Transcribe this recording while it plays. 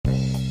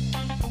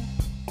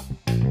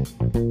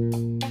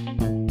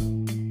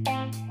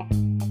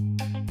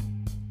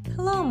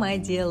Hello, my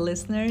dear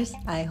listeners.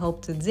 I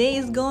hope today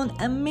is going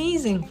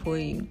amazing for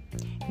you.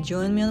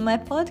 Join me on my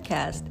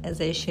podcast as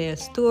I share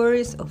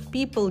stories of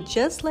people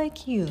just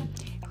like you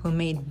who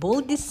made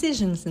bold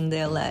decisions in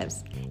their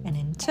lives and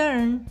in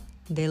turn,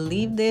 they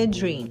live their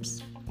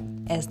dreams.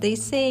 As they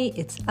say,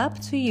 it's up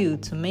to you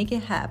to make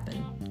it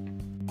happen.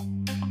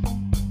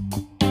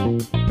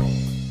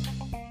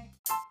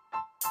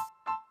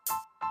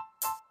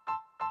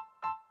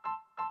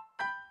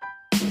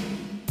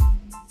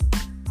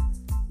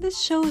 This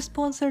show is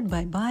sponsored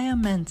by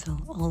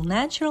BioMental, all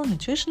natural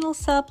nutritional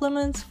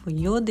supplements for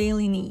your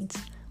daily needs.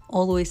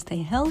 Always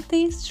stay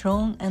healthy,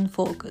 strong, and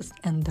focused,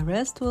 and the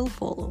rest will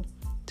follow.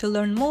 To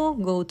learn more,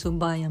 go to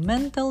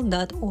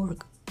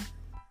biomental.org.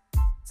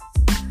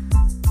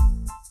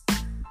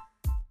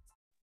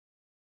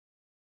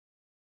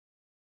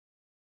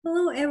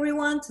 Hello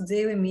everyone,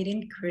 today we're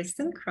meeting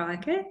Kristen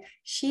Crockett.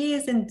 She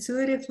is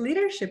intuitive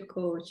leadership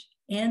coach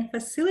and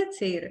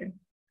facilitator.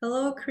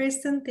 Hello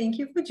Kristen, thank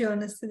you for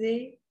joining us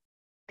today.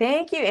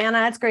 Thank you,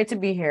 Anna. It's great to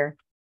be here.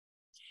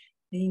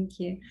 Thank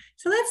you.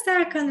 So let's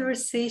start our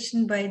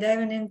conversation by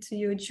diving into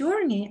your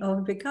journey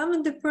of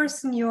becoming the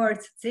person you are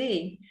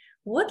today.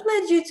 What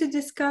led you to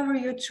discover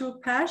your true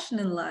passion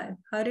in life?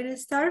 How did it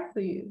start for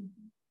you?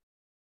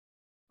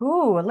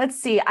 Let's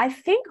see. I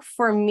think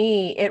for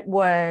me,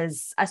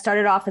 I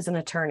started off as an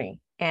attorney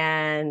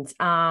and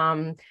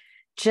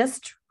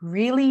just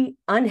really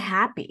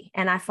unhappy.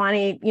 And I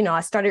finally,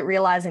 I started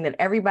realizing that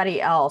everybody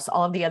else,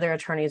 all of the other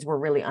attorneys were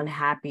really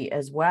unhappy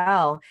as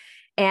well.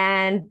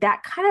 And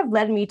that kind of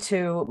led me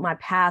to my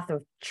path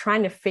of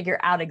trying to figure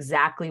out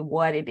exactly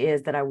what it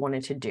is that I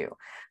wanted to do.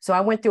 So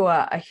I went through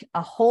a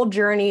whole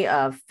journey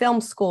of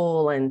film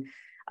school and,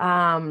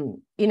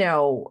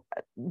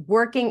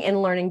 working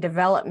in learning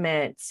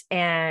development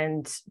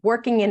and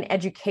working in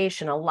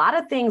education. A lot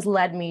of things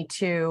led me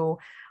to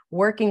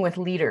working with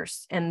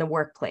leaders in the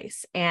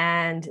workplace.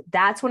 And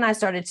that's when I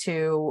started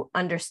to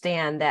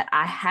understand that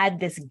I had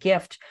this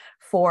gift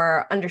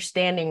for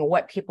understanding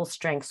what people's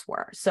strengths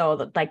were. So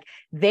that, like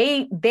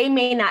they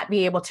may not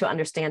be able to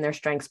understand their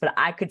strengths, but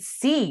I could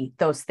see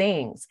those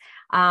things.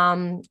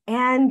 And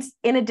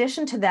in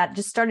addition to that,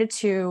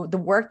 the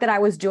work that I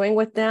was doing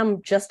with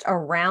them just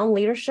around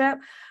leadership,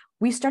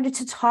 we started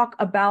to talk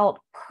about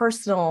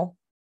personal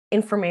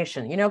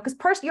information,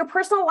 because your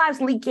personal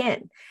lives leak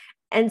in.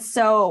 And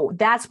so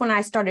that's when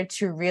I started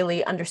to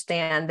really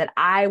understand that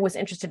I was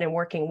interested in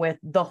working with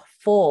the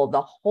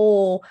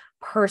whole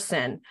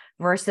person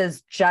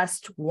versus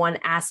just one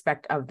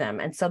aspect of them.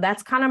 And so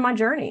that's kind of my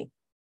journey.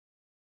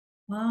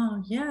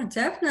 Wow, yeah,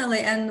 definitely.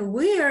 And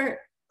we are,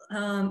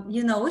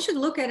 we should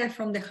look at it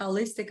from the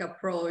holistic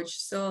approach.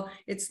 So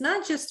it's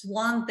not just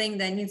one thing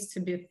that needs to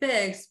be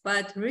fixed,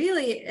 but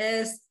really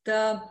is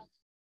the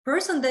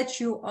person that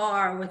you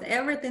are with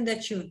everything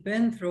that you've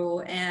been through.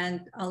 And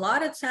a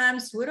lot of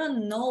times we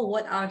don't know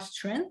what our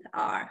strengths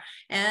are.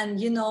 And,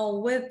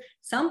 with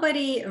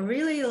somebody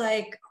really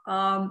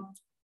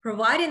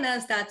providing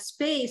us that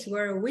space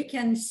where we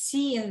can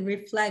see and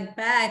reflect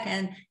back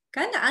and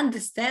kind of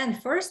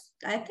understand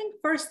I think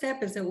first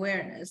step is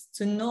awareness,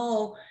 to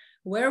know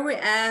where we're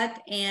at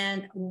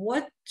and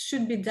what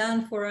should be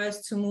done for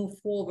us to move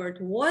forward.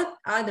 What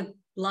are the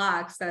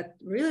blocks that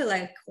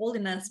really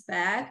holding us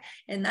back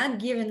and not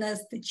giving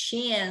us the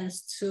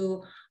chance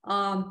to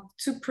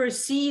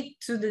proceed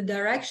to the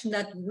direction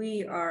that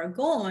we are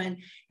going.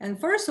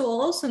 And first of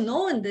all, also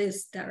knowing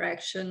this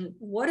direction,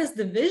 what is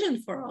the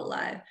vision for our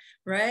life,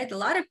 right? A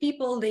lot of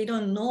people, they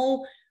don't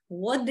know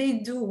what they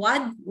do,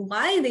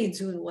 why they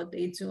do what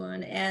they do,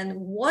 and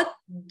what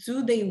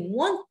do they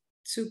want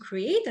to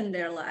create in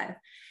their life.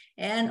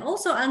 And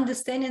also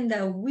understanding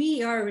that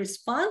we are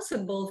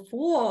responsible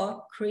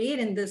for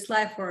creating this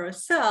life for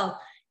ourselves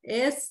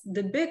is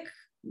the big,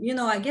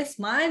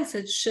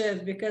 mindset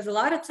shift, because a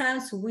lot of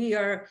times we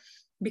are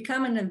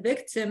becoming a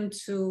victim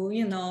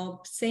to,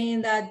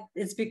 saying that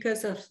it's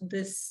because of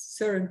this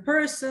certain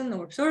person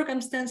or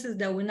circumstances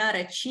that we're not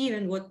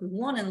achieving what we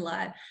want in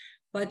life.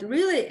 But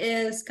really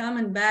is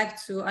coming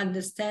back to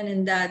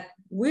understanding that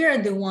we're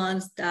the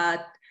ones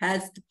that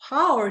has the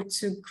power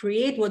to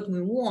create what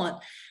we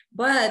want.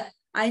 But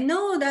I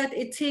know that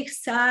it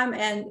takes time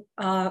and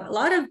a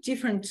lot of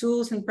different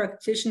tools and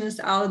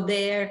practitioners out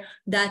there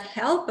that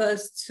help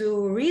us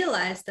to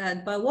realize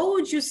that. But what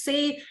would you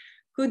say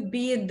could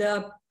be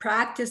the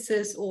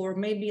practices or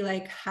maybe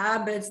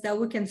habits that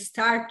we can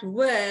start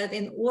with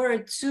in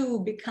order to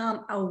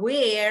become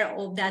aware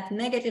of that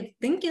negative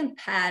thinking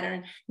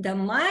pattern that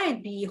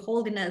might be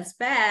holding us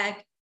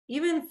back,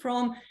 even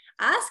from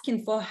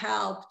asking for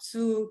help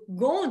to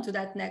go into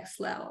that next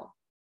level?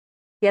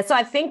 Yeah, so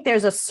I think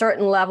there's a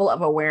certain level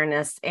of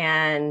awareness,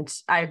 and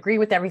I agree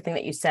with everything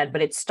that you said,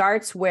 but it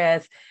starts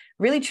with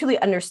really truly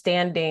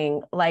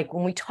understanding,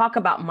 when we talk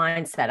about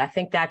mindset, I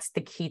think that's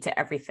the key to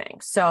everything.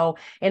 So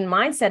in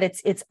mindset,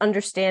 it's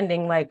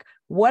understanding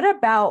what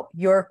about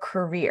your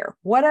career?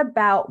 What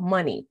about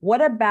money?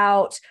 What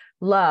about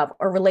love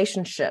or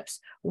relationships?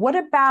 What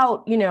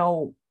about,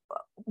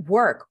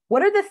 work,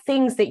 what are the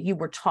things that you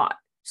were taught?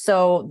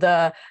 So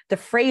the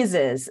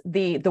phrases,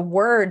 the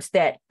words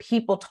that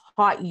people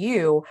taught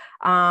you,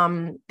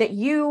 that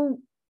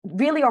you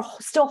really are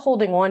still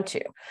holding on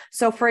to.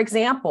 So for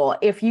example,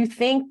 if you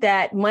think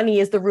that money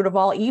is the root of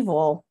all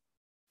evil,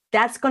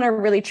 that's going to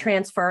really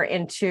transfer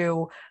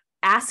into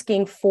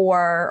asking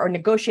for or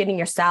negotiating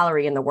your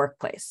salary in the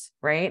workplace,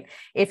 right?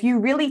 If you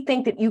really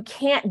think that you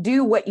can't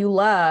do what you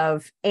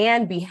love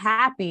and be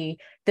happy,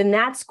 then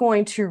that's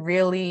going to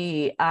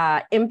really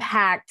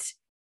impact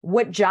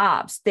what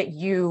jobs that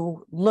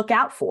you look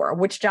out for,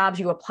 which jobs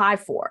you apply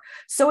for.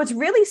 So it's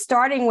really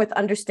starting with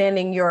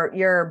understanding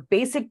your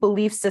basic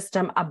belief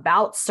system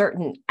about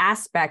certain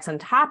aspects and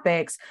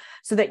topics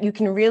so that you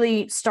can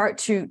really start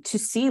to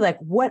see like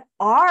what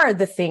are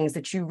the things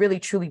that you really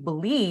truly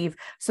believe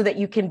so that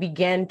you can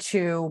begin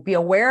to be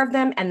aware of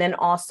them. And then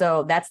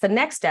also that's the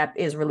next step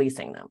is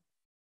releasing them.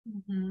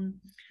 Mm-hmm.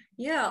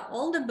 Yeah,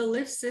 all the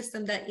belief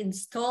system that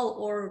install,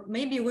 or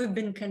maybe we've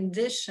been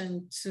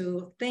conditioned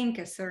to think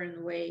a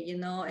certain way, you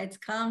know, it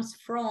comes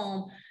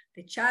from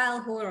the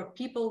childhood or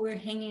people we're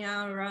hanging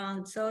out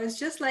around. So it's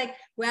just like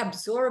we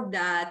absorb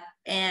that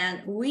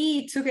and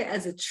we took it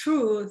as a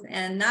truth,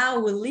 and now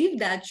we live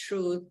that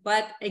truth.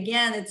 But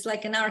again, it's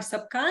like in our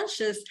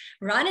subconscious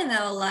running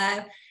our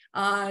life,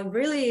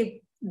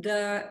 really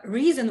the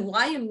reason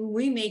why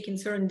we making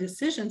certain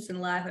decisions in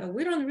life, and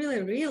we don't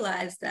really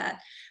realize that.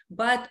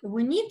 But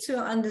we need to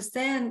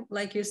understand,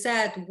 like you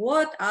said,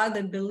 what are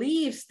the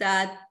beliefs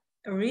that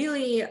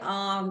really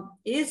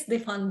is the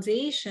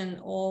foundation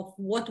of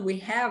what we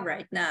have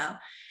right now.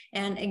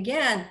 And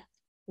again,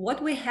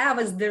 what we have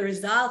is the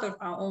result of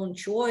our own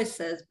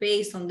choices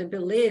based on the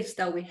beliefs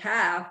that we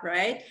have,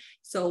 right?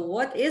 So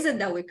what is it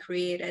that we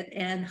created,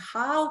 and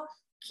how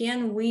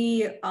can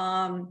we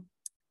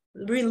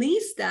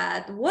release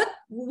that? What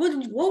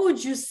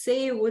would you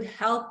say would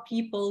help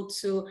people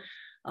to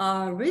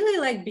really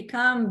like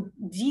become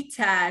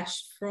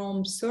detached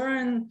from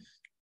certain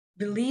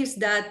beliefs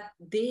that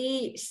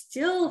they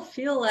still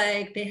feel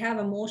like they have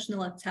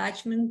emotional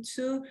attachment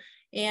to,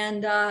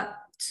 and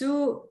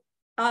to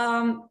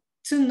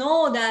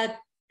know that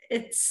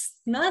it's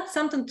not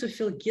something to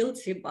feel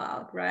guilty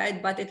about,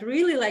 right? But it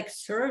really like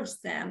serves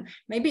them.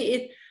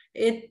 Maybe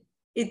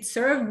it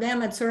served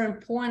them at a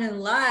certain point in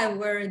life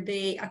where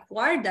they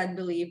acquired that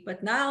belief,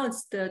 but now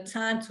it's the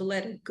time to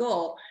let it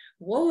go.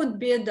 What would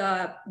be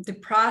the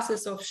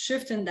process of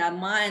shifting that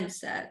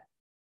mindset?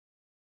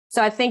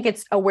 So I think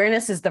it's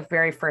awareness is the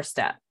very first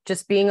step,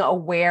 just being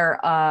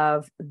aware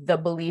of the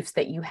beliefs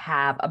that you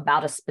have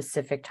about a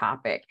specific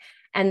topic.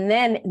 And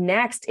then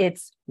next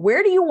it's,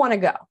 where do you want to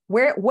go?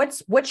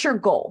 What's your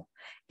goal?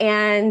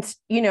 And,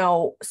 you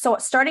know, so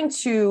starting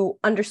to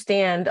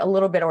understand a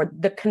little bit, or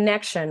the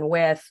connection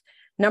with,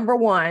 number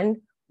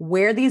one,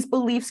 where these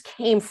beliefs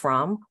came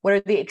from, what are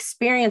the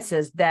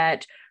experiences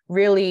that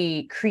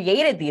really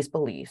created these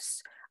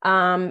beliefs?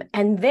 And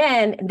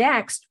then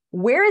next,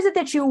 where is it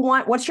that you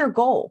want, what's your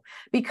goal?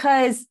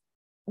 Because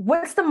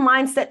what's the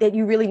mindset that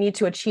you really need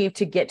to achieve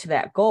to get to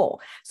that goal?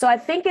 So I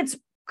think it's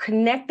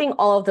connecting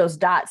all of those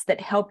dots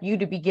that help you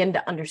to begin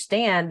to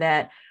understand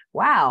that,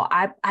 wow,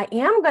 I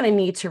am going to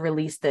need to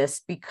release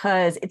this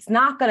because it's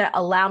not going to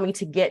allow me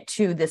to get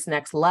to this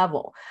next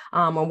level,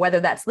 or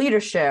whether that's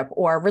leadership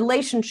or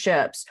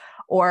relationships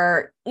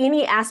or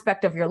any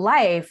aspect of your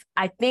life.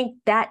 I think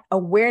that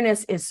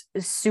awareness is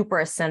super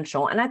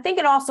essential. And I think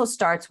it also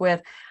starts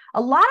with,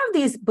 a lot of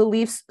these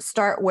beliefs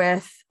start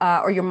with,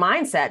 or your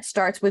mindset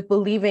starts with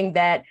believing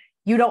that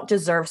you don't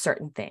deserve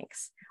certain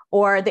things,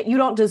 or that you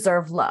don't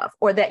deserve love,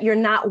 or that you're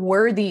not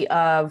worthy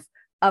of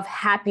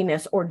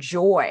happiness or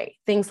joy,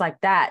 things like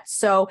that.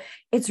 So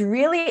it's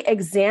really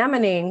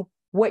examining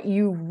what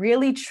you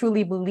really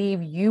truly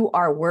believe you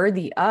are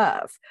worthy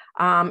of,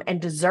 and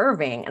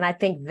deserving. And I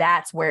think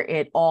that's where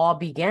it all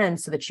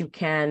begins so that you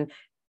can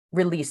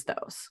release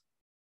those.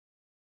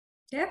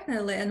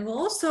 Definitely. And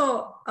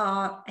also,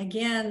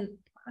 again,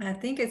 I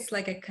think it's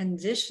like a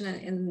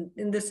condition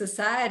in the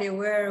society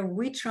where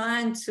we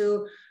trying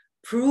to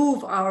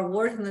prove our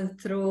worthiness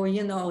through,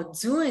 you know,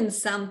 doing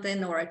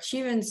something or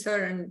achieving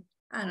certain,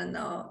 I don't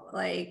know,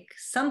 like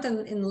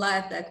something in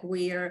life that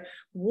we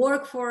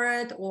work for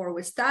it or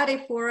we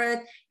study for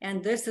it.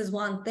 And this is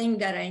one thing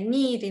that I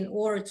need in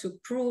order to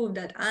prove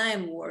that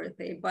I'm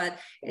worthy. But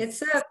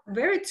it's a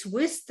very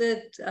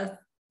twisted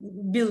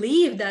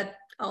belief that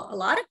a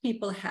lot of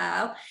people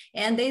have,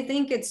 and they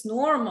think it's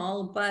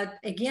normal. But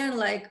again,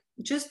 like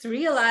just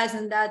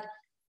realizing that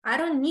I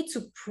don't need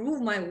to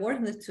prove my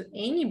worthiness to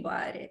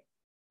anybody.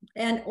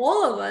 And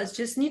all of us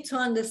just need to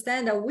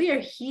understand that we are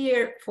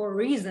here for a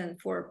reason,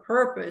 for a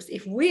purpose.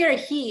 If we are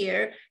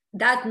here,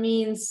 that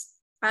means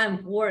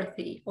I'm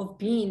worthy of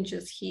being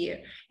just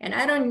here. And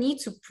I don't need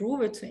to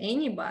prove it to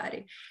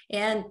anybody.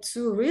 And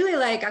to really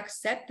like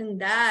accepting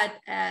that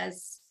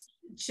as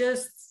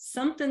just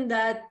something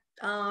that,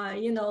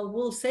 you know,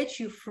 will set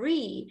you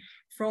free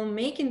from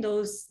making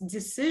those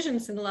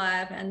decisions in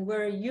life, and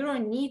where you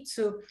don't need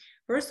to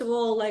first of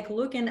all, like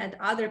looking at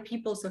other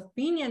people's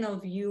opinion of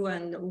you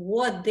and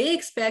what they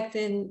expect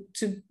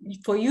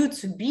for you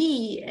to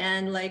be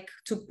and like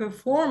to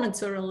perform at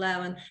certain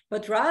level,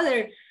 but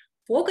rather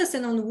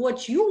focusing on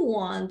what you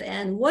want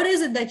and what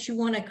is it that you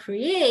want to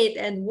create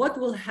and what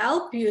will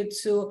help you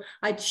to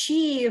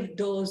achieve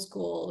those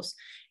goals.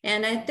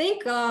 And I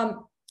think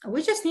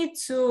we just need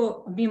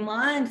to be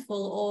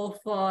mindful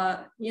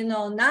of,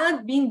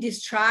 not being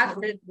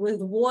distracted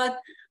with what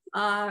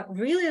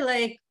really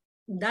like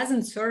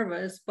doesn't serve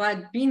us,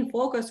 but being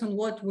focused on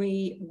what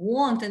we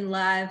want in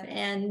life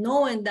and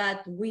knowing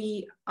that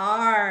we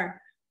are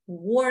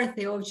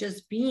worthy of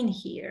just being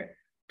here.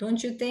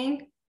 Don't you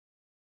think?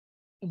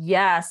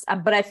 Yes,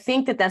 but I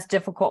think that that's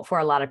difficult for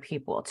a lot of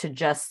people to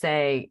just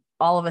say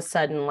all of a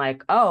sudden,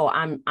 like, oh,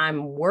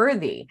 I'm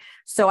worthy.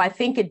 So I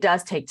think it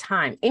does take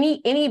time.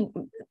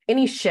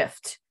 Any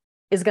shift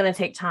is going to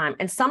take time.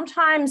 And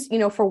sometimes,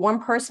 for one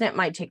person, it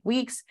might take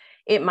weeks,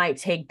 it might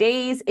take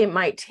days, it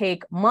might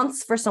take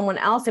months for someone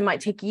else, it might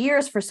take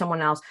years for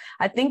someone else.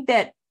 I think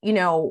that,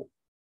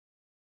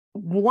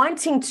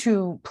 wanting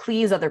to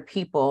please other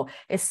people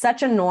is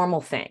such a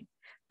normal thing.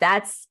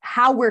 That's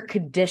how we're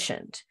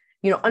conditioned.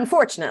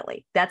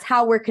 Unfortunately, that's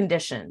how we're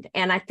conditioned.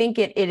 And I think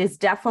it is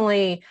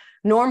definitely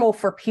normal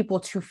for people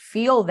to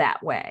feel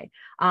that way,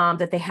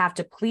 that they have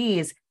to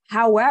please.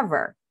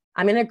 However,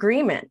 I'm in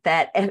agreement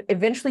that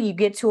eventually you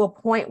get to a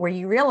point where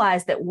you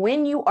realize that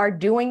when you are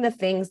doing the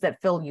things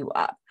that fill you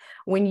up,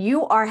 when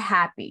you are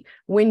happy,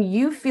 when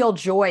you feel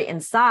joy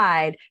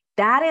inside,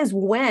 that is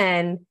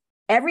when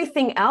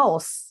everything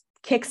else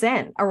kicks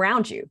in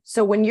around you.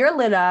 So when you're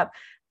lit up,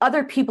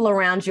 other people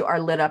around you are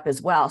lit up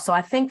as well. So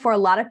I think for a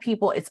lot of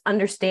people, it's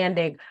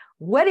understanding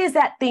what is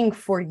that thing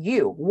for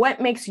you?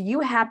 What makes you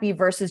happy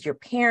versus your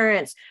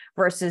parents,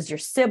 versus your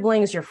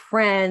siblings, your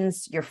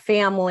friends, your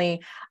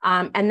family.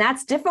 And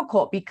that's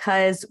difficult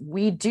because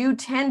we do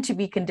tend to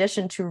be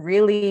conditioned to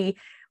really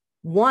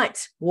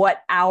want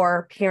what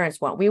our parents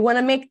want. We want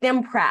to make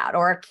them proud,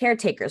 or our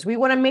caretakers. We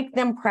want to make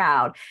them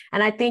proud.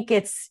 And I think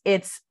it's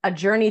a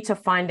journey to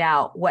find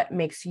out what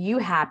makes you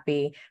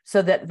happy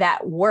so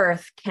that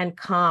worth can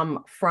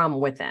come from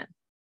within.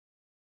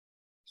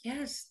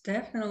 Yes,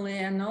 definitely.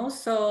 And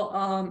also,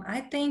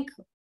 I think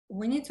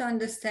we need to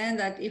understand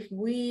that if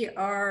we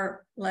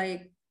are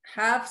like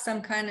have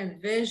some kind of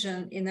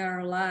vision in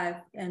our life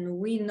and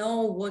we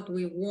know what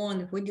we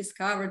want, if we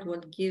discovered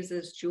what gives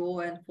us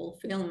joy and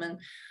fulfillment,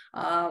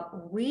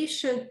 we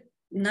should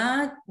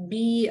not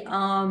be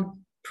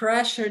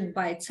pressured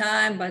by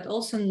time, but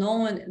also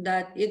knowing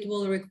that it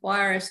will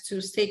require us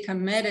to stay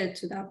committed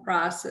to that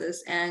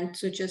process and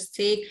to just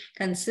take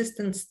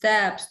consistent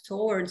steps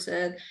towards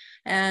it.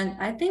 And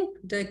I think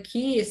the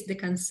key is the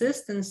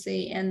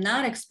consistency and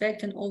not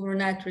expecting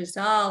overnight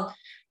result,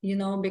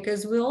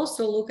 because we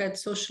also look at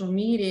social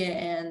media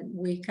and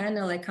we kind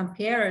of like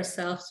compare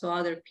ourselves to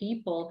other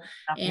people.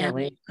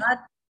 Definitely. And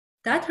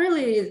that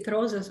really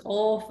throws us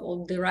off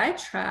of the right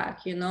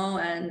track,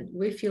 and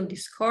we feel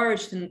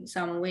discouraged in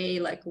some way,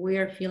 like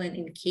we're feeling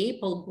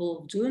incapable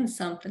of doing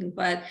something,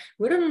 but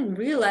we don't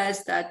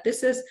realize that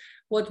this is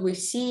what we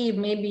see,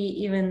 maybe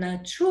even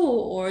not true,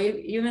 or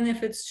even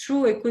if it's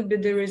true, it could be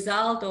the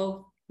result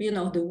of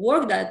the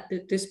work that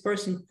this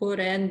person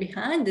put in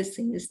behind the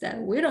scenes that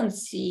we don't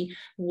see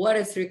what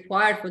is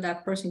required for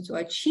that person to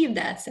achieve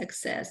that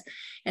success.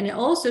 And it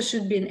also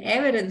should be an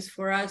evidence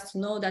for us to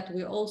know that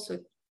we also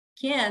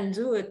can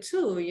do it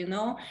too,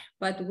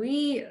 but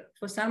we,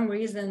 for some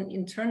reason,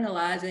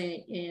 internalize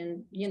it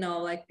in,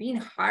 like being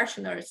harsh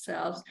on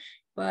ourselves.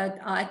 But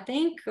I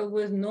think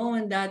with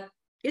knowing that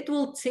it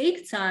will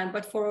take time,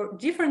 but for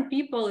different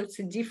people, it's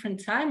a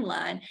different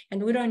timeline.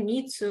 And we don't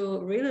need to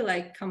really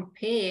like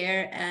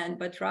compare,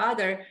 but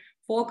rather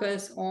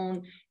focus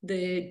on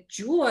the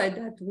joy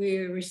that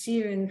we're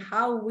receiving,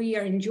 how we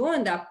are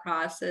enjoying that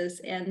process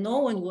and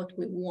knowing what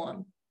we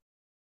want.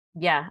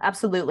 Yeah,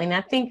 absolutely. And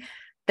I think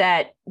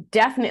that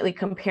definitely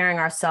comparing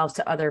ourselves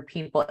to other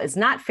people is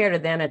not fair to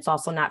them. It's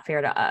also not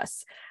fair to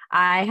us.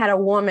 I had a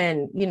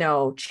woman,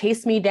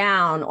 chase me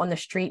down on the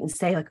street and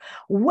say, like,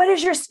 what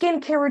is your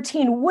skincare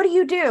routine? What do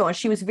you do? And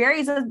she was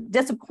very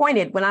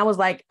disappointed when I was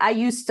like, I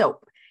use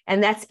soap.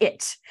 And that's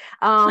it.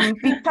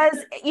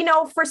 Because,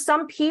 for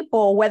some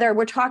people, whether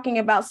we're talking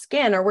about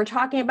skin or we're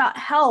talking about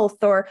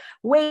health or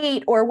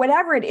weight or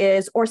whatever it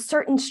is, or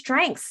certain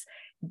strengths,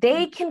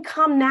 they can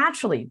come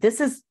naturally. This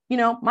is,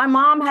 my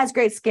mom has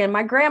great skin.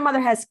 My grandmother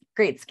has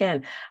great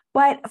skin.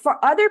 But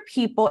for other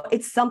people,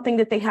 it's something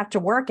that they have to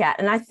work at.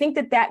 And I think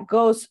that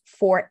goes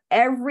for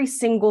every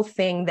single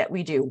thing that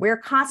we do. We're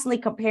constantly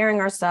comparing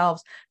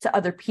ourselves to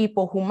other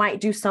people who might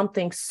do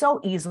something so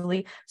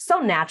easily, so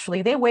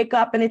naturally. They wake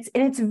up and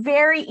it's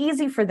very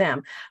easy for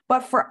them.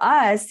 But for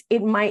us,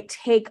 it might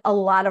take a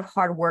lot of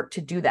hard work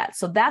to do that.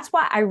 So that's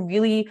why I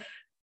really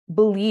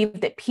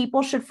believe that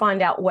people should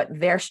find out what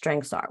their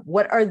strengths are.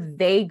 What are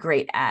they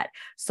great at?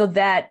 So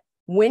that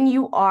when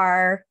you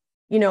are,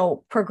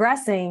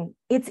 progressing,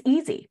 it's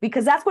easy,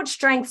 because that's what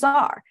strengths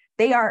are.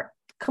 They are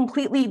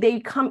completely,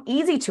 they come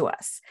easy to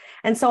us.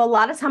 And so a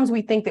lot of times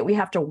we think that we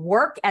have to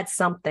work at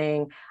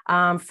something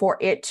for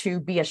it to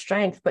be a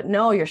strength, but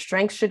no, your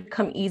strengths should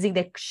come easy.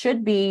 They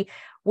should be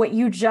what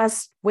you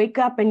just wake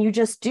up and you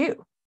just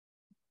do.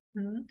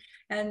 Mm-hmm.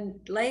 And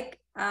like,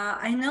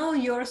 I know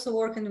you're also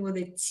working with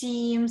the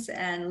teams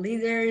and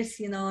leaders,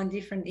 you know, in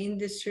different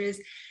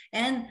industries.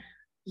 And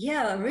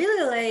yeah,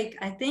 really, like,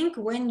 I think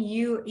when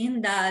you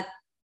in that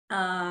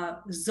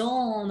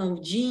zone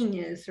of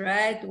genius,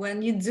 right?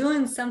 When you're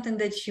doing something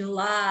that you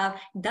love,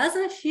 it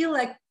doesn't feel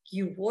like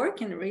you're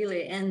working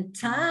really, and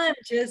time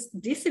just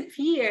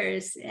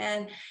disappears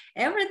and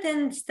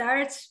everything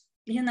starts,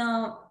 you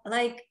know,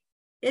 like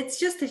it's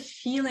just a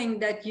feeling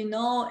that, you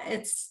know,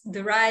 it's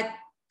the right,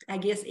 I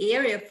guess,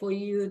 area for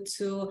you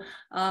to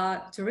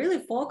really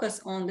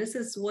focus on. This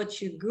is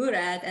what you're good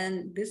at,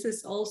 and this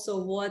is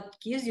also what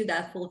gives you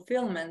that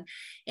fulfillment.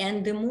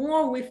 And the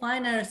more we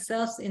find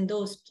ourselves in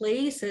those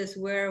places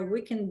where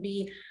we can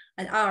be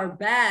at our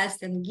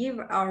best and give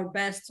our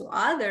best to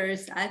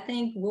others, I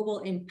think we will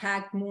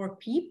impact more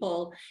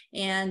people,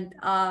 and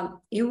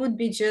it would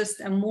be just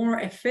a more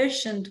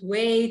efficient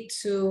way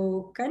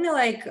to kind of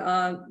like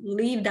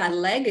leave that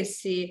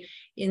legacy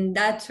in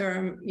that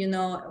term, you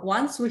know,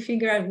 once we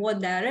figure out what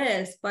that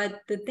is.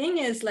 But the thing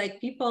is, like,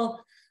 people,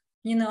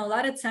 you know, a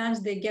lot of times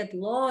they get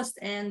lost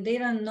and they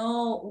don't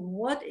know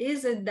what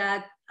is it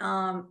that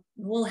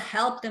will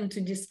help them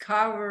to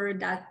discover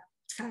that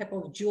type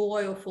of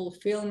joy or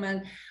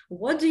fulfillment.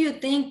 What do you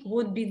think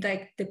would be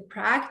like the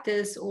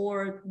practice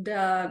or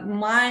the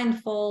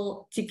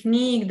mindful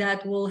technique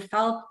that will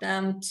help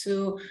them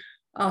to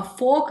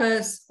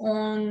focus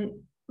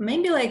on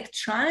maybe like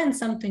trying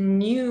something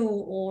new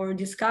or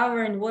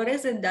discovering what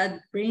is it that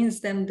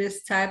brings them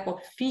this type of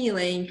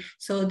feeling,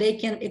 so they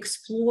can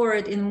explore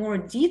it in more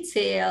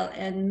detail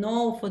and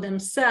know for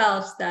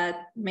themselves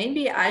that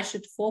maybe I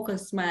should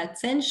focus my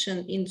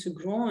attention into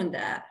growing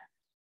that?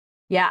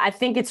 Yeah, I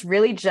think it's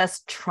really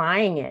just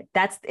trying it.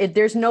 That's it.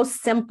 There's no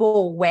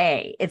simple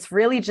way. It's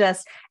really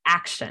just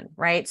action,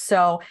 right?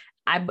 So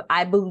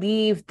I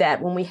believe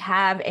that when we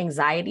have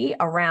anxiety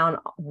around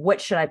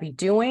what should I be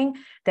doing,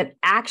 that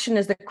action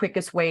is the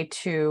quickest way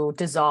to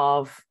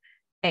dissolve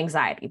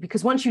anxiety.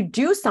 Because once you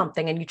do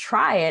something and you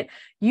try it,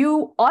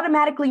 you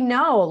automatically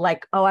know,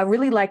 like, oh, I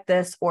really like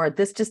this, or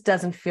this just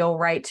doesn't feel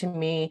right to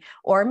me,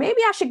 or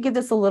maybe I should give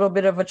this a little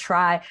bit of a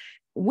try.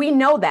 We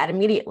know that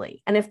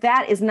immediately. And if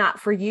that is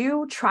not for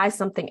you, try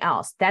something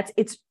else.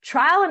 It's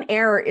trial and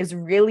error is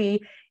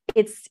really,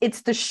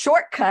 it's the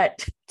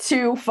shortcut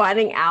to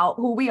finding out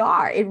who we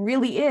are. It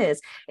really is.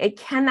 It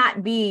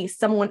cannot be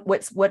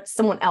what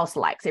someone else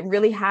likes. It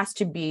really has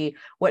to be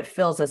what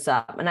fills us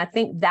up. And I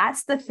think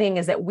that's the thing,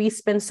 is that we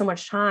spend so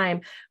much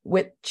time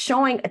with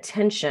showing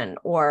attention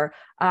or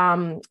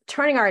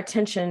turning our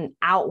attention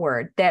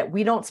outward, that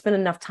we don't spend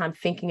enough time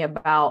thinking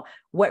about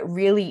what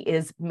really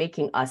is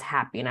making us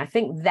happy. And I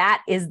think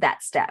that is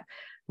that step.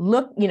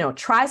 Look,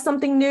 try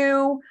something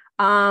new.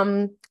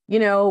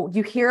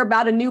 You hear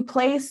about a new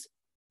place,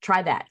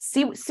 try that.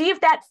 See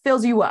if that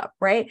fills you up,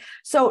 right?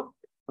 So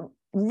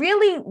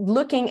really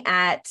looking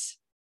at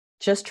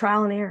just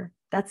trial and error.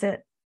 That's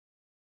it.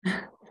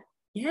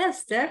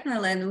 Yes,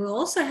 definitely. And we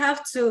also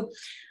have to,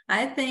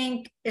 I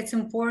think it's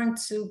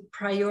important to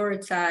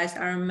prioritize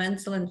our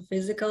mental and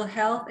physical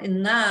health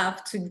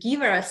enough to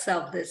give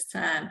ourselves this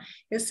time.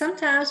 Because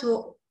sometimes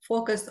we'll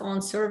focus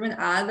on serving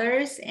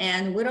others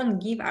and we don't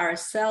give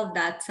ourselves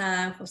that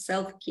time for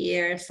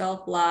self-care,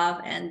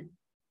 self-love, and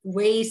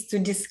ways to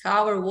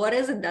discover what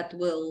is it that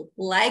we'll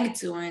like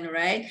doing,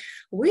 right?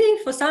 We,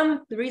 for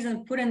some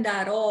reason, putting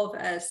that off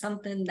as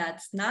something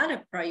that's not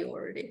a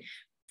priority,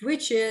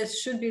 which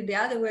should be the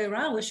other way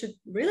around. We should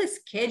really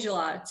schedule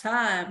our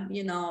time,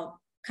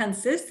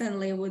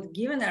 consistently, with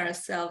giving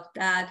ourselves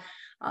that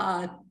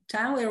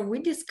time where we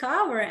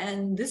discover,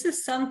 and this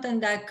is something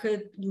that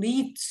could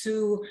lead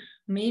to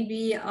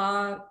maybe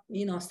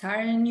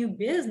starting a new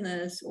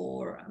business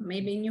or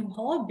maybe a new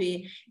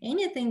hobby,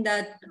 anything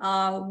that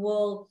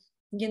will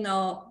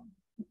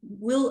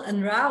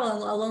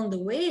unravel along the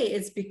way.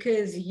 It's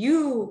because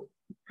you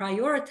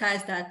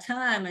prioritize that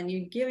time and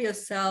you give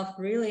yourself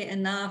really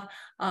enough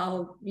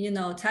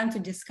time to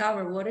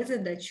discover what is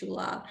it that you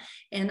love.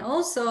 And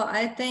also,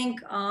 I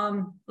think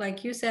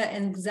like you said,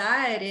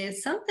 anxiety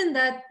is something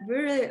that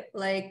really,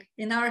 like,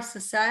 in our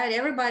society,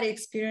 everybody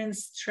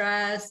experiences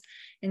stress,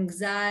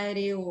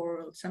 anxiety,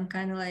 or some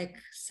kind of like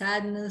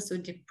sadness or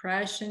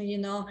depression,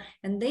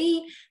 and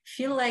they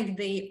feel like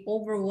they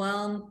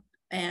overwhelmed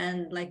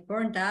and like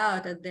burnt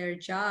out at their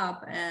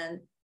job, and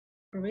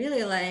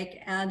really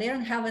like they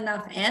don't have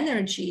enough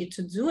energy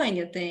to do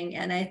anything.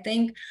 And I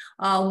think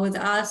with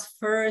us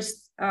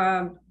first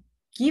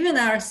giving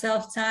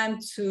ourselves time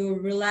to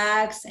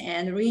relax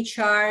and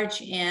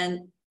recharge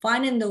and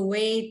finding the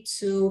way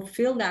to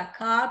fill that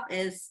cup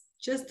is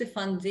just the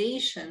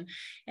foundation,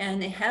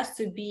 and it has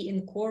to be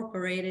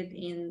incorporated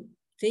in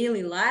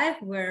daily life,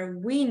 where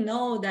we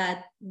know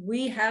that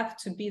we have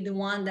to be the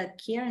one that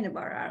caring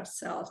about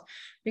ourselves.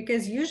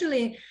 Because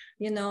usually,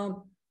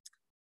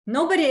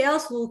 nobody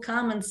else will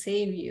come and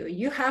save you.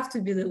 You have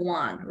to be the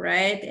one,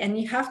 right? And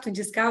you have to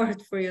discover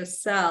it for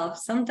yourself.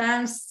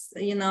 Sometimes,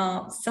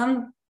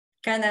 some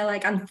kind of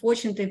like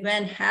unfortunate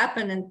event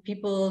happen and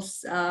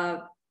people's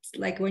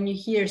like when you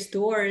hear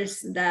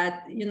stories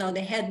that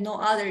they had no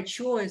other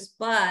choice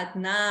but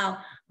now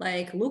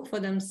like look for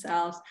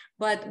themselves.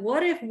 But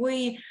what if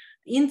we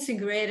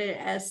integrate it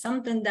as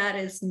something that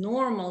is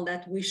normal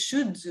that we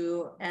should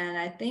do? And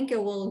I think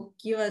it will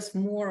give us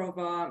more of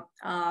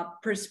a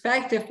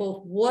perspective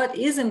of what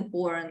is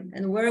important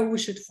and where we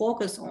should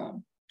focus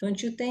on,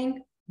 don't you think?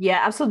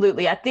 Yeah,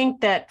 absolutely. I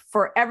think that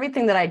for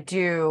everything that I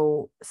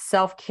do,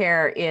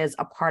 self-care is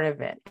a part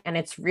of it. And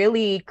it's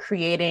really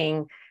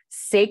creating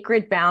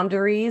sacred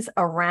boundaries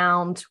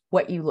around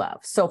what you love.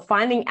 So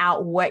finding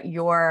out what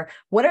are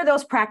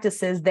those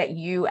practices that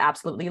you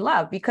absolutely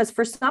love? Because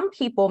for some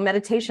people,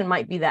 meditation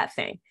might be that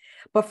thing,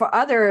 but for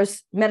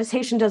others,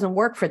 meditation doesn't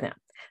work for them.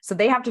 So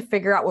they have to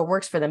figure out what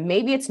works for them.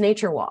 Maybe it's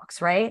nature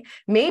walks, right?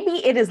 Maybe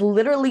it is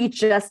literally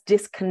just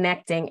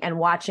disconnecting and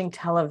watching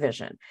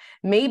television.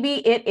 Maybe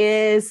it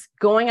is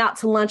going out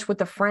to lunch with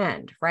a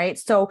friend, right?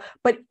 So,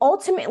 but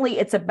ultimately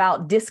it's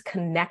about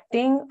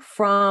disconnecting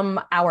from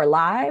our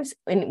lives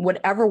in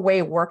whatever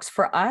way works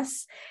for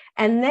us.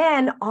 And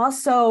then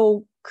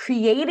also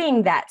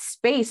creating that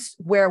space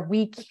where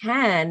we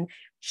can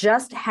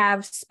just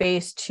have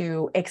space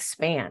to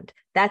expand.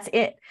 That's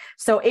it.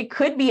 So it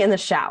could be in the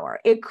shower.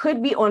 It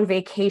could be on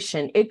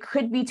vacation. It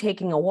could be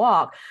taking a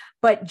walk.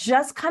 But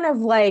just kind of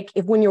like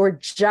when you're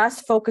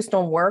just focused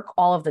on work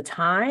all of the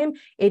time,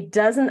 it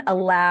doesn't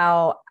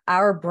allow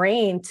our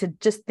brain to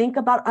just think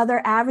about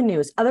other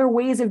avenues, other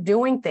ways of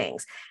doing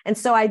things. And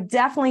so I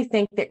definitely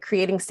think that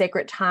creating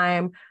sacred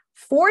time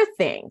for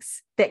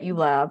things that you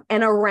love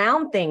and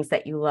around things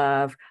that you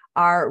love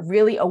are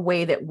really a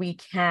way that we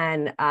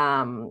can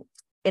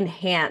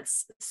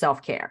enhance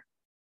self-care.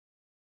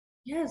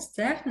 Yes,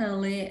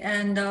 definitely.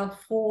 And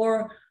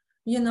for,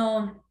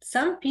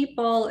 some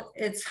people,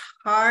 it's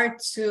hard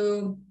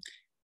to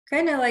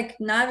kind of like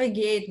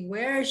navigate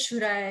where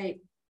should I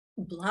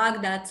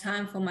block that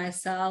time for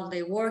myself.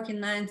 They work in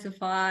 9 to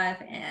 5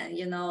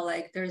 and,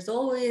 like there's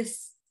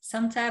always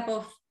some type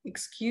of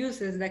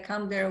excuses that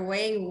come their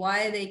way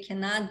why they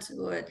cannot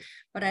do it.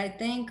 But I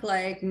think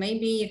like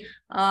maybe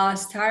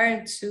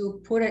start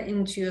to put it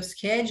into your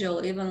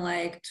schedule, even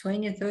like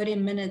 20-30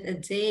 minutes a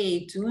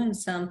day doing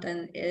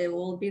something. It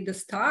will be the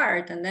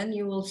start and then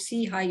you will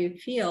see how you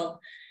feel.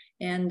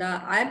 And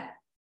I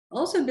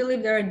also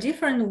believe there are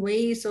different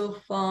ways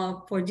of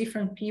for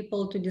different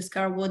people to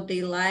discover what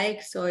they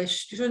like. So it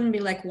shouldn't be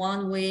like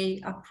one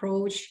way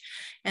approach,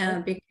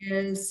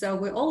 because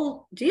we're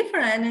all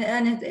different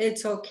and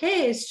it's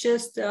okay. It's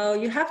just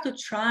you have to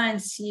try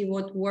and see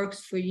what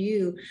works for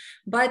you.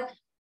 But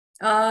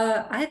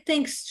I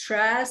think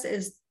stress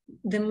is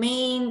the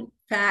main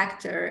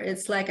factor.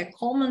 It's like a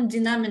common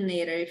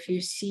denominator. If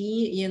you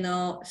see,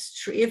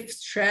 if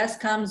stress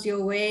comes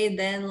your way,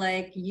 then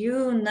like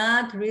you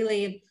not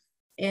really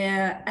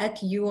at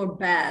your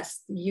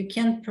best. You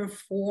can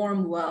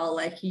perform well.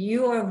 Like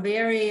you are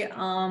very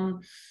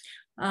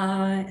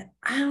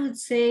I would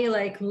say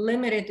like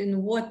limited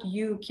in what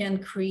you can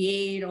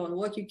create or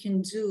what you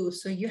can do.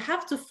 So you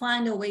have to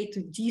find a way to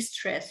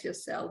de-stress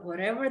yourself,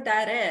 whatever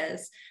that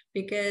is,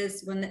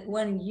 because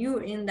when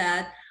you're in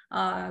that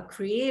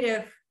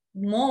creative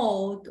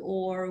mode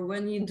or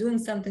when you're doing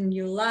something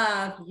you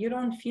love, you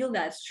don't feel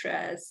that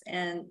stress.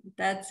 And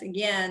that's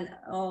again,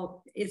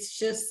 it's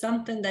just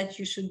something that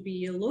you should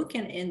be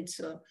looking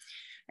into.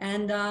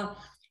 And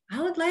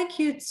I would like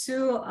you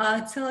to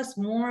tell us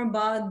more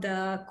about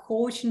the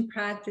coaching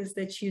practice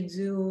that you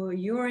do.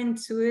 You're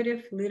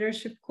intuitive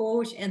leadership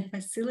coach and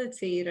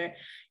facilitator.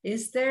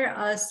 Is there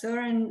a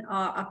certain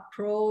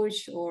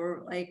approach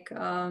or like,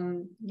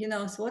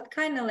 so what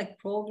kind of like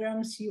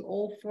programs you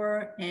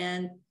offer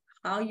and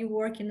how you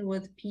working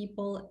with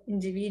people,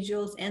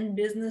 individuals and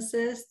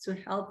businesses to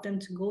help them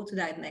to go to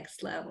that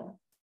next level?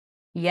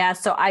 Yeah,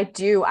 so I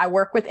do. I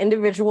work with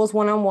individuals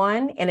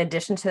one-on-one. In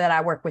addition to that,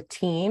 I work with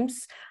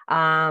teams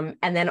and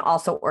then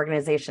also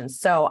organizations.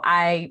 So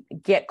I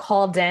get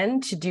called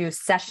in to do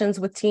sessions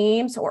with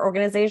teams or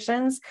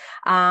organizations.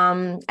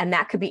 And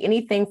that could be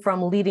anything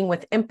from leading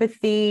with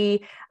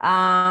empathy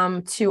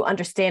to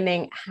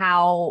understanding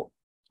how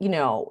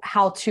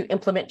to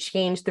implement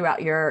change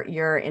throughout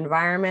your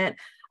environment.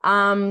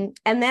 And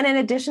then in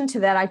addition to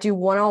that, I do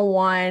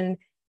one-on-one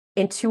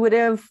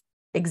intuitive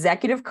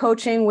executive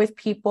coaching with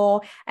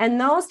people.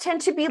 And those tend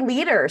to be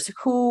leaders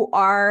who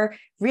are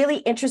really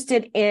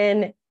interested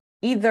in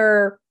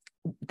either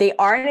they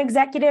are an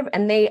executive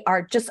and they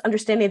are just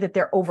understanding that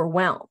they're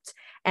overwhelmed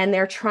and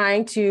they're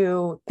trying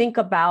to think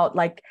about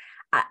like,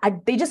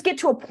 they just get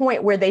to a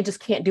point where they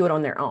just can't do it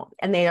on their own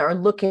and they are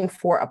looking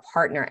for a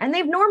partner and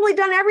they've normally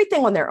done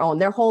everything on their own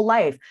their whole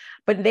life,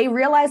 but they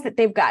realize that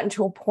they've gotten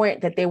to a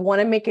point that they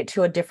want to make it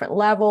to a different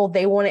level.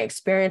 They want to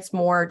experience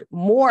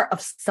more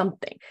of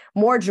something,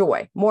 more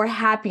joy, more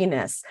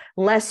happiness,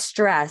 less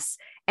stress.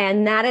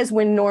 And that is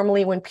when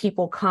normally when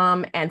people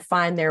come and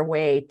find their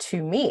way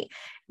to me.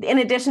 In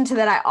addition to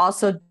that, I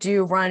also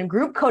do run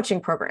group coaching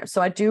programs.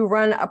 So I do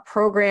run a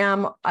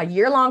program, a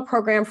year-long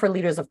program for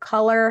leaders of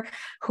color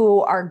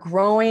who are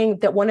growing,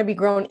 that want to be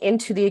grown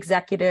into the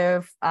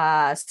executive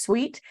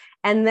suite.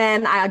 And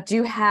then I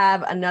do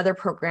have another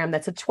program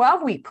that's a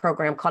 12-week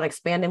program called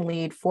Expand and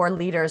Lead for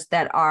leaders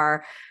that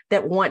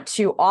want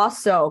to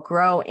also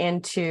grow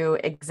into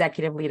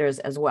executive leaders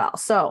as well.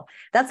 So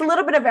that's a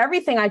little bit of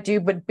everything I do,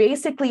 but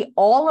basically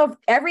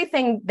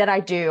everything that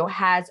I do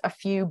has a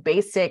few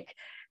basic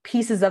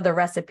pieces of the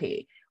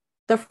recipe.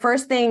 The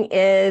first thing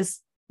is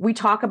we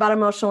talk about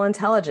emotional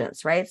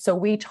intelligence, right? So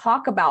we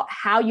talk about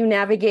how you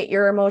navigate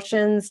your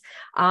emotions,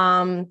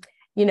 how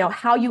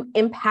you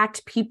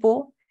impact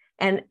people,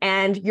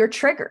 and your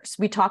triggers.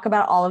 We talk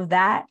about all of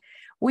that.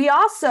 We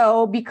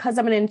also, because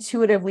I'm an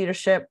intuitive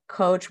leadership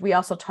coach, we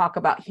also talk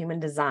about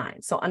human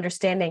design. So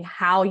understanding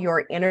how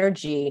your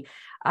energy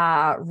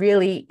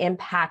really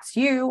impacts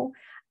you,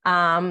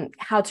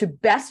 how to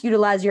best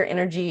utilize your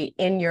energy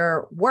in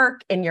your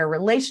work, in your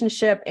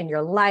relationship, in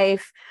your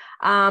life.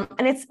 And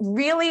it's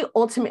really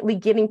ultimately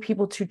getting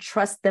people to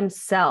trust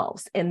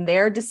themselves in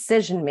their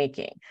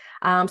decision-making,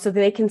 so that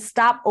they can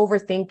stop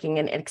overthinking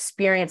and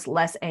experience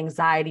less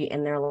anxiety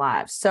in their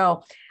lives.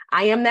 So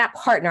I am that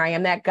partner. I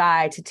am that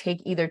guide to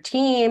take either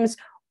teams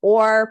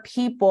or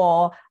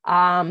people,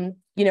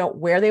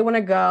 where they want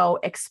to go,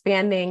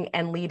 expanding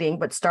and leading,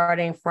 but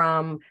starting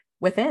from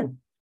within.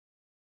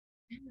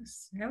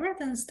 Yes,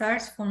 everything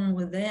starts from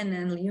within,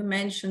 and you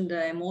mentioned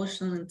the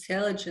emotional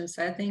intelligence.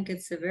 I think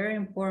it's a very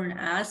important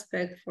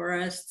aspect for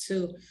us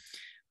to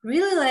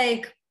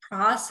really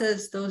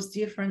process those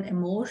different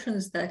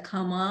emotions that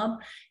come up,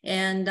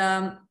 and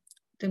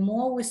the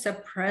more we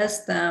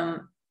suppress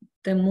them,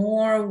 the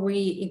more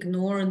we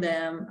ignore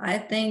them. I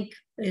think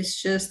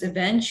it's just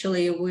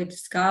eventually we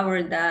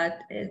discover that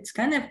it's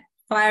kind of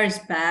fires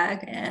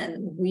back, and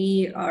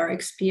we are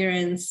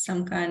experiencing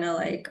some kind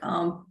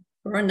of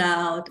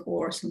burnout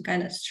or some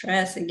kind of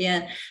stress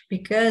again,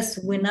 because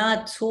we're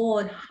not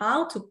taught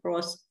how to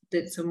process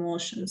these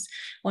emotions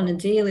on a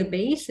daily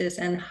basis,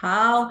 and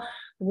how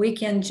we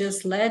can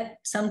just let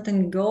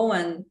something go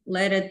and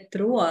let it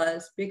through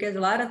us. Because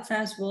a lot of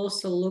times we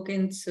also look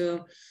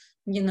into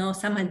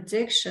some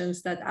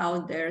addictions that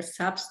out there,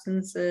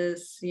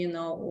 substances,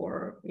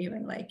 or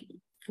even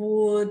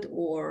food,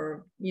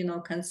 or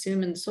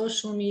consuming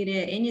social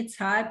media, any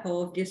type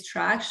of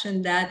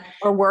distraction that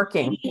Or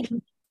working.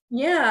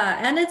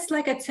 Yeah, and it's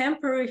like a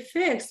temporary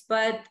fix,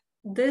 but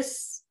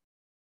this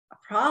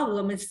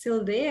problem is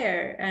still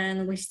there,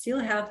 and we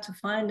still have to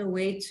find a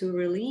way to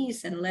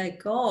release and let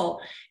go.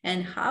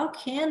 And how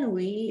can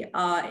we,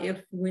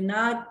 if we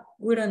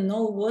don't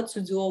know what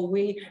to do, or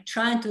we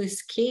trying to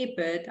escape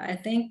it? I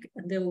think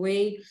the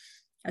way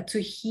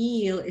to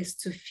heal is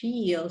to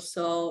feel.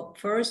 So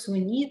first we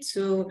need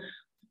to,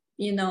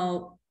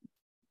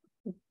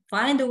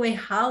 find a way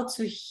how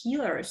to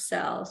heal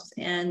ourselves,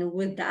 and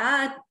with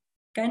that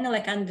kind of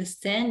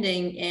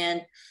understanding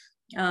and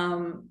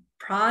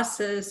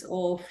process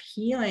of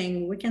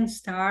healing, we can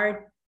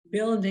start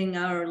building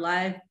our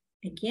life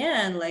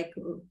again, like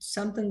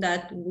something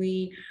that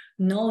we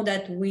know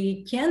that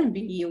we can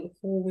be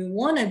who we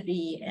want to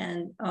be,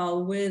 and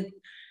with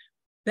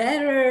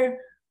better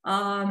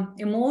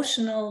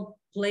emotional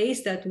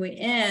place that we're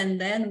in,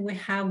 then we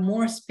have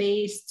more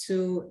space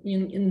to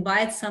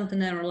invite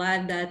something in our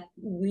life that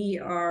we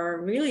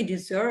are really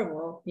deserve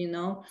of,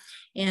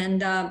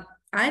 and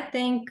I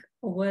think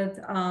with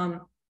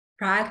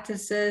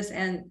practices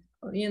and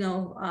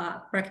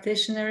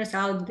practitioners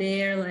out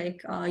there,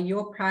 like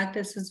your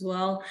practice as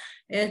well,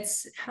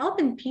 it's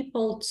helping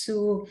people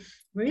to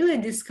really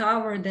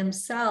discover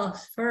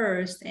themselves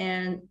first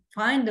and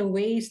find the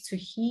ways to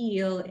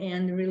heal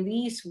and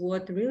release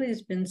what really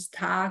has been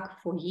stuck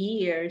for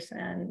years,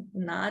 and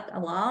not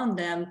allowing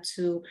them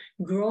to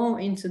grow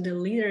into the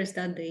leaders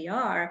that they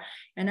are.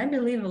 And I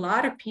believe a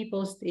lot of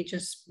people, they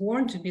just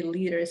born to be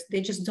leaders, they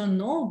just don't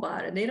know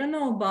about it. They don't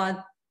know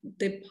about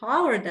the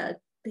power that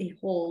they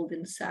hold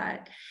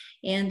inside,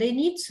 and they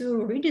need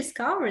to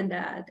rediscover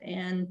that.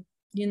 And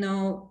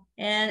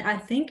and I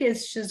think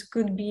it's just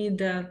could be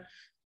the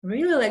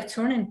really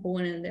turning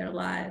point in their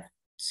life,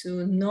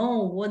 to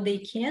know what they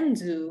can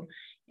do.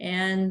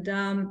 And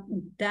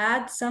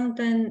that's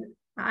something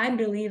I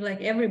believe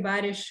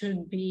everybody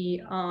should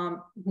be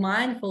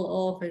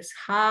mindful of, is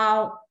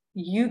how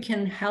you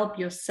can help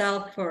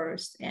yourself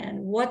first, and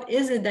what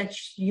is it that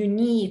you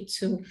need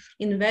to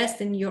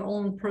invest in your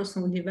own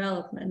personal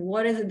development.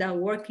 What is it that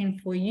working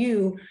for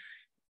you?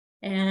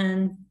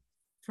 And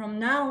from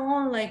now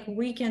on,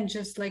 we can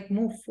just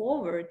move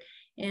forward.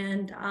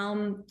 And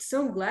I'm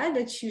so glad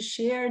that you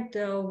shared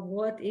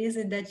what is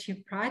it that you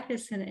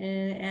practice,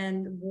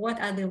 and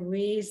what are the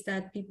ways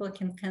that people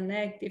can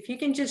connect. If you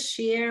can just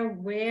share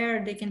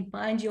where they can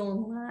find you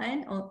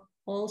online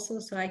also,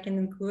 so I can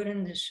include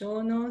in the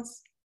show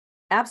notes.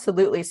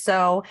 Absolutely.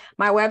 So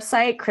my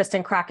website,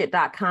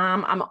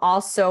 KristenCrockett.com. I'm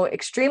also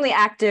extremely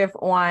active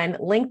on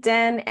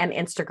LinkedIn and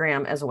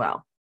Instagram as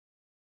well.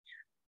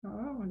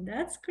 Oh,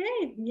 that's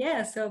great.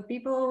 Yeah, so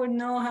people would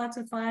know how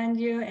to find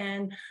you.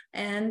 And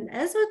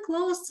as we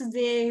close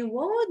today,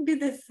 what would be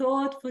the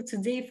thought for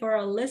today for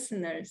our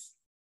listeners?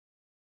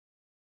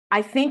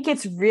 I think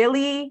it's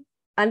really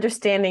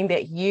understanding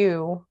that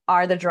you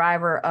are the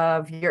driver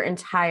of your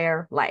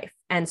entire life.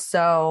 And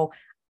so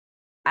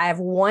I have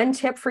one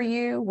tip for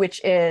you,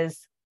 which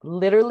is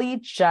literally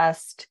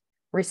just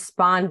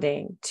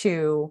responding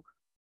to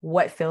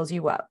what fills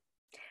you up.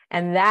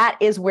 And that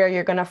is where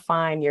you're going to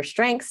find your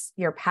strengths,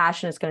 your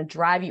passion is going to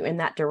drive you in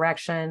that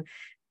direction.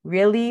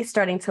 Really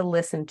starting to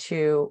listen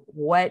to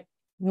what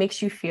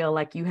makes you feel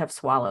like you have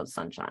swallowed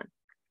sunshine.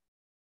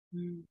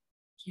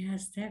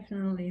 Yes,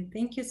 definitely.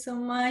 Thank you so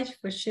much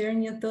for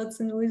sharing your thoughts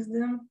and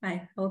wisdom.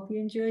 I hope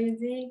you enjoy your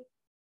day.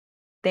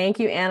 Thank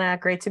you, Anna.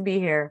 Great to be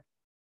here.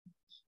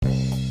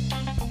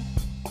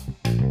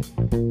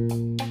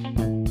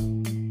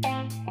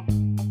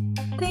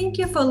 Thank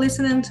you for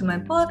listening to my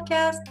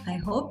podcast. I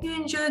hope you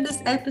enjoyed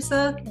this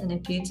episode. And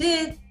if you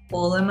did,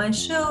 follow my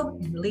show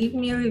and leave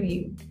me a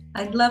review.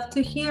 I'd love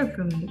to hear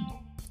from you.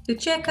 To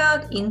check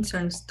out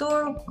Intern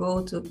Store,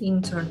 go to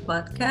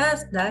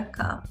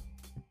internpodcast.com.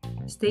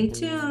 Stay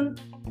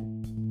tuned.